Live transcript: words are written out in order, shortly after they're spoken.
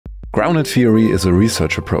Grounded theory is a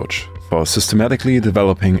research approach for systematically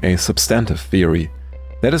developing a substantive theory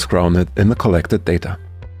that is grounded in the collected data.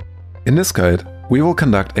 In this guide, we will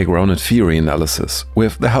conduct a grounded theory analysis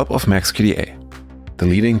with the help of MAXQDA, the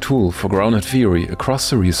leading tool for grounded theory across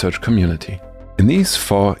the research community. In these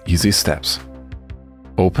 4 easy steps: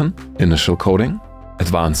 open, initial coding,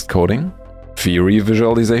 advanced coding, theory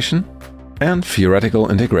visualization, and theoretical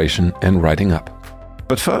integration and writing up.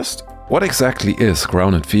 But first, what exactly is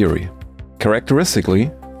grounded theory?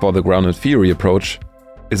 Characteristically, for the grounded theory approach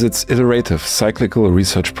is its iterative cyclical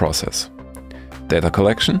research process: data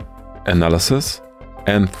collection, analysis,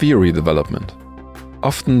 and theory development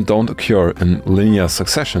often don't occur in linear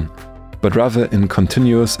succession, but rather in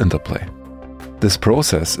continuous interplay. This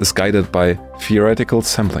process is guided by theoretical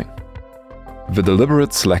sampling, the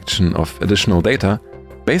deliberate selection of additional data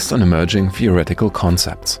based on emerging theoretical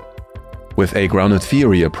concepts. With a grounded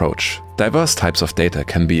theory approach, diverse types of data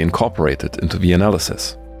can be incorporated into the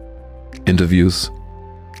analysis: interviews,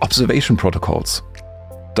 observation protocols,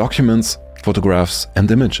 documents, photographs and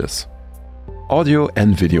images, audio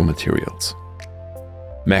and video materials.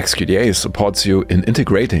 MAXQDA supports you in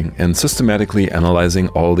integrating and systematically analyzing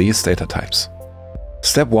all these data types.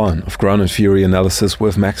 Step 1 of grounded theory analysis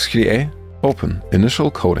with MAXQDA: open, initial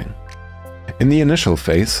coding. In the initial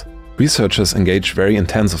phase, researchers engage very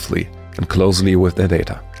intensively and closely with their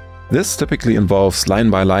data. This typically involves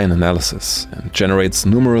line-by-line analysis and generates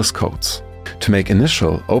numerous codes. To make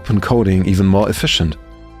initial open coding even more efficient,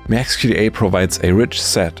 MAXQDA provides a rich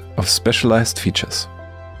set of specialized features.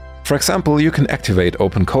 For example, you can activate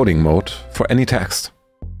open coding mode for any text.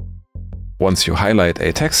 Once you highlight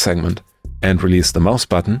a text segment and release the mouse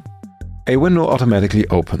button, a window automatically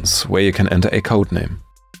opens where you can enter a code name.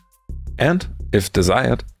 And, if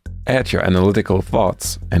desired, add your analytical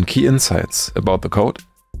thoughts and key insights about the code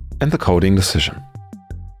and the coding decision.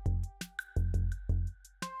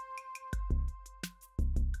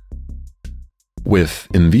 With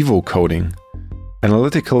in vivo coding,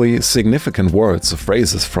 analytically significant words or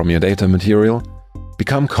phrases from your data material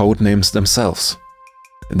become code names themselves.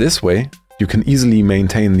 In this way, you can easily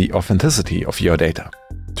maintain the authenticity of your data.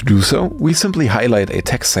 To do so, we simply highlight a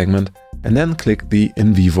text segment and then click the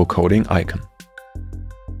in vivo coding icon.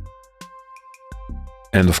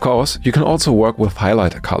 And of course, you can also work with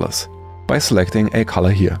highlighter colors by selecting a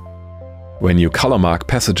color here. When you color mark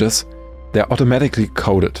passages, they're automatically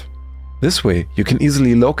coded. This way, you can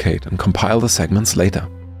easily locate and compile the segments later.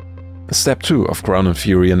 Step 2 of grounded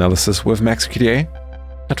theory analysis with MAXQDA: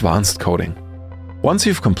 advanced coding. Once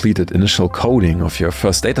you've completed initial coding of your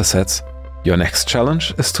first datasets, your next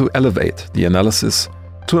challenge is to elevate the analysis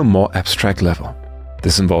to a more abstract level.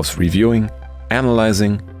 This involves reviewing,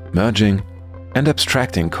 analyzing, merging, and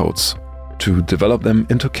abstracting codes to develop them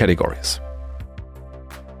into categories.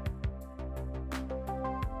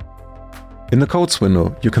 In the codes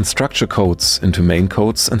window, you can structure codes into main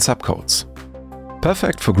codes and subcodes.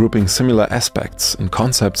 Perfect for grouping similar aspects and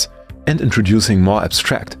concepts and introducing more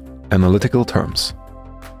abstract, analytical terms.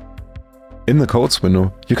 In the codes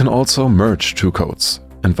window, you can also merge 2 codes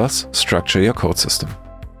and thus structure your code system.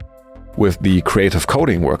 With the Creative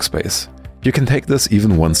Coding workspace, you can take this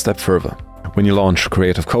even one step further. When you launch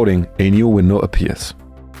Creative Coding, a new window appears.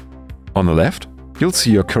 On the left, you'll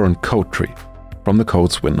see your current code tree from the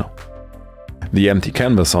codes window. The empty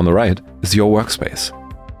canvas on the right is your workspace.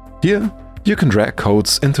 Here, you can drag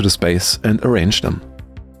codes into the space and arrange them.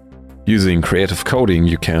 Using Creative Coding,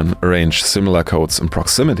 you can arrange similar codes in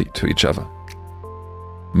proximity to each other.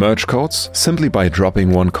 Merge codes simply by dropping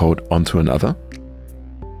one code onto another.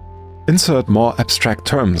 Insert more abstract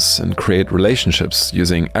terms and create relationships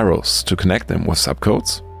using arrows to connect them with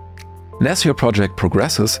subcodes. And as your project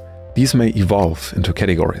progresses, these may evolve into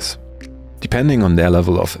categories, depending on their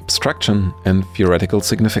level of abstraction and theoretical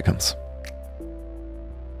significance.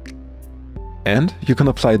 And you can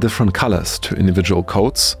apply different colors to individual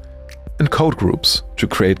codes and code groups to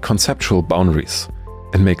create conceptual boundaries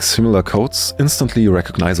and make similar codes instantly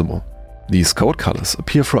recognizable. These code colors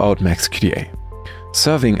appear throughout MAXQDA,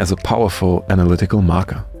 serving as a powerful analytical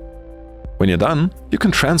marker. When you're done, you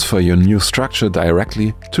can transfer your new structure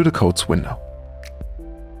directly to the codes window.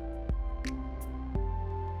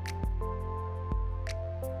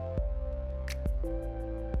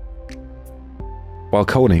 While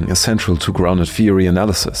coding is central to grounded theory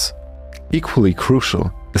analysis, equally crucial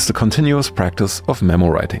is the continuous practice of memo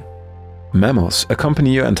writing. Memos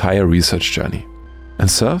accompany your entire research journey and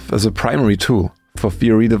serve as a primary tool for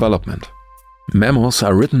theory development. Memos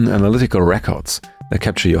are written analytical records that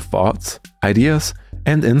capture your thoughts, ideas,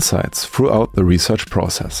 and insights throughout the research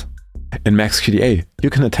process. In MAXQDA, you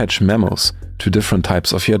can attach memos to different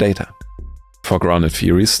types of your data. For grounded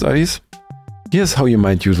theory studies, here's how you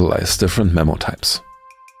might utilize different memo types.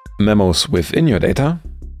 Memos within your data,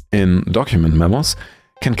 in document memos,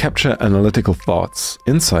 can capture analytical thoughts,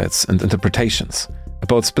 insights, and interpretations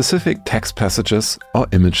about specific text passages or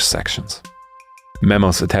image sections.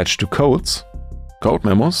 Memos attached to codes, code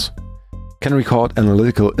memos, can record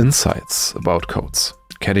analytical insights about codes,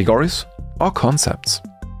 categories, or concepts.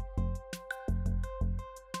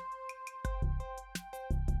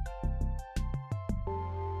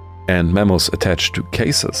 And memos attached to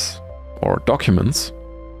cases or documents,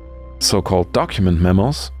 so-called document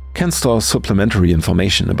memos, can store supplementary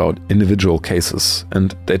information about individual cases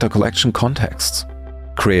and data collection contexts,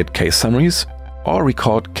 create case summaries, or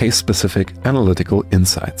record case-specific analytical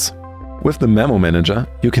insights. With the Memo Manager,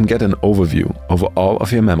 you can get an overview over all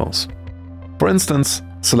of your memos. For instance,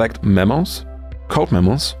 select Memos, Code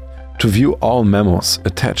Memos, to view all memos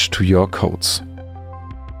attached to your codes.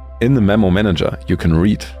 In the Memo Manager, you can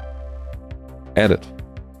read, edit,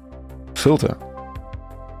 filter,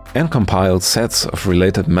 and compile sets of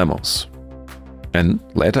related memos, and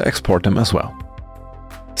later export them as well.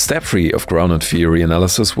 Step 3 of grounded theory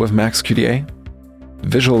analysis with MAXQDA: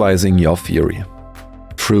 visualizing your theory.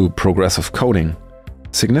 Through progressive coding,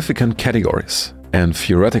 significant categories and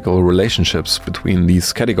theoretical relationships between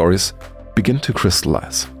these categories begin to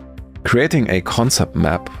crystallize. Creating a concept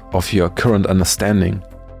map of your current understanding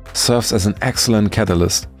serves as an excellent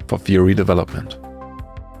catalyst for theory development.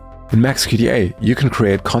 In MAXQDA, you can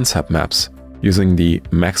create concept maps using the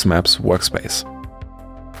MaxMaps workspace.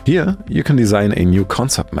 Here, you can design a new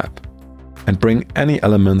concept map and bring any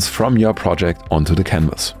elements from your project onto the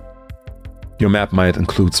canvas. Your map might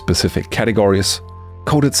include specific categories,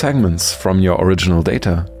 coded segments from your original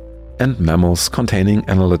data, and memos containing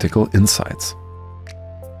analytical insights.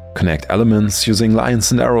 Connect elements using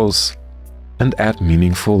lines and arrows, and add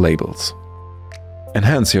meaningful labels.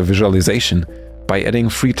 Enhance your visualization by adding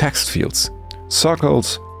free text fields,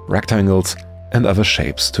 circles, rectangles, and other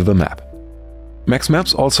shapes to the map.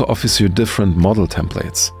 MaxMaps also offers you different model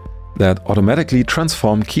templates that automatically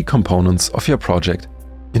transform key components of your project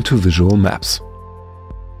into visual maps.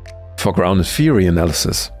 For grounded theory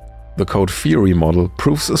analysis, the code theory model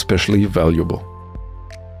proves especially valuable.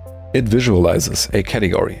 It visualizes a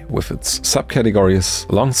category with its subcategories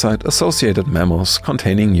alongside associated memos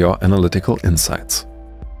containing your analytical insights.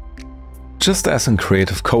 Just as in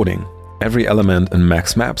creative coding, every element in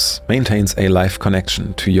MaxMaps maintains a live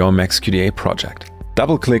connection to your MaxQDA project.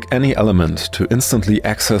 Double-click any element to instantly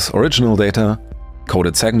access original data,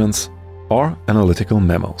 coded segments, or analytical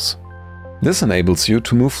memos. This enables you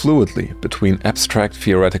to move fluidly between abstract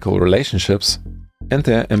theoretical relationships and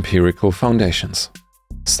their empirical foundations.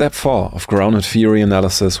 Step 4 of grounded theory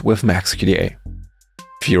analysis with MaxQDA: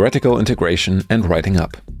 theoretical integration and writing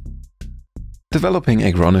up. Developing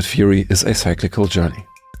a grounded theory is a cyclical journey.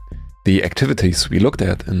 The activities we looked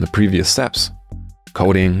at in the previous steps,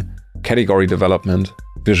 coding, category development,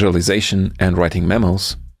 visualization, and writing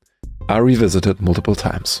memos, are revisited multiple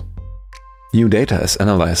times. New data is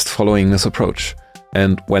analyzed following this approach,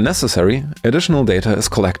 and when necessary, additional data is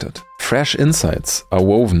collected. Fresh insights are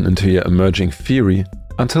woven into your emerging theory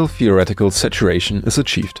until theoretical saturation is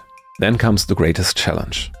achieved. Then comes the greatest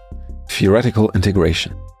challenge: theoretical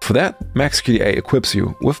integration. For that, MaxQDA equips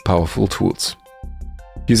you with powerful tools.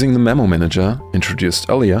 Using the Memo Manager introduced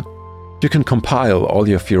earlier, you can compile all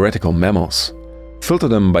your theoretical memos, filter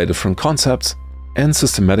them by different concepts, and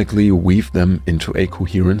systematically weave them into a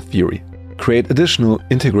coherent theory. Create additional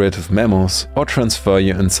integrative memos or transfer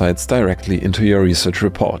your insights directly into your research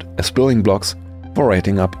report as building blocks for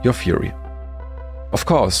writing up your theory. Of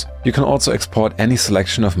course, you can also export any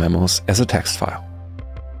selection of memos as a text file.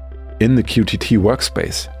 In the QTT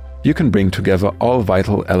workspace, you can bring together all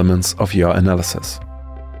vital elements of your analysis.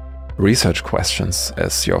 Research questions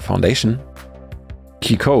as your foundation,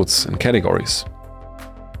 key codes and categories,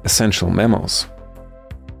 essential memos,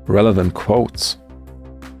 relevant quotes,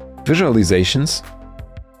 visualizations,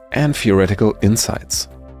 and theoretical insights.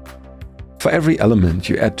 For every element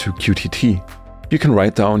you add to QTT, you can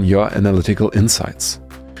write down your analytical insights,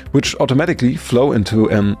 which automatically flow into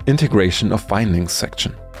an integration of findings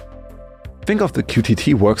section. Think of the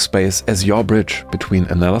QTT workspace as your bridge between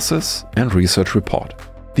analysis and research report.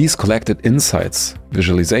 These collected insights,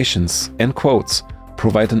 visualizations, and quotes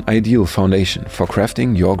provide an ideal foundation for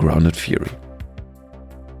crafting your grounded theory.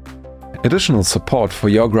 Additional support for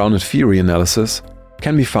your grounded theory analysis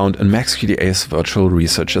can be found in MaxQDA's virtual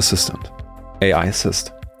research assistant, AI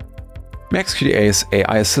Assist. MaxQDA's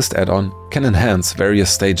AI Assist add-on can enhance various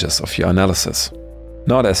stages of your analysis,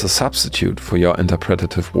 not as a substitute for your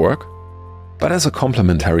interpretative work, but as a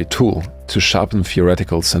complementary tool to sharpen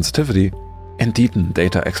theoretical sensitivity and deepen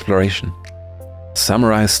data exploration.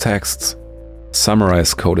 Summarize texts,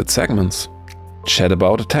 summarize coded segments, chat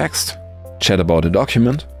about a text, chat about a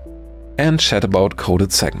document, and chat about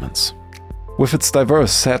coded segments. With its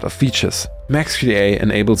diverse set of features, MAXQDA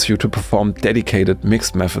enables you to perform dedicated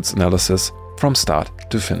mixed methods analysis from start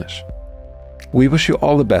to finish. We wish you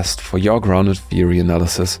all the best for your grounded theory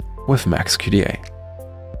analysis with MAXQDA.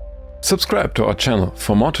 Subscribe to our channel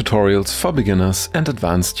for more tutorials for beginners and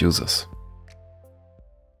advanced users.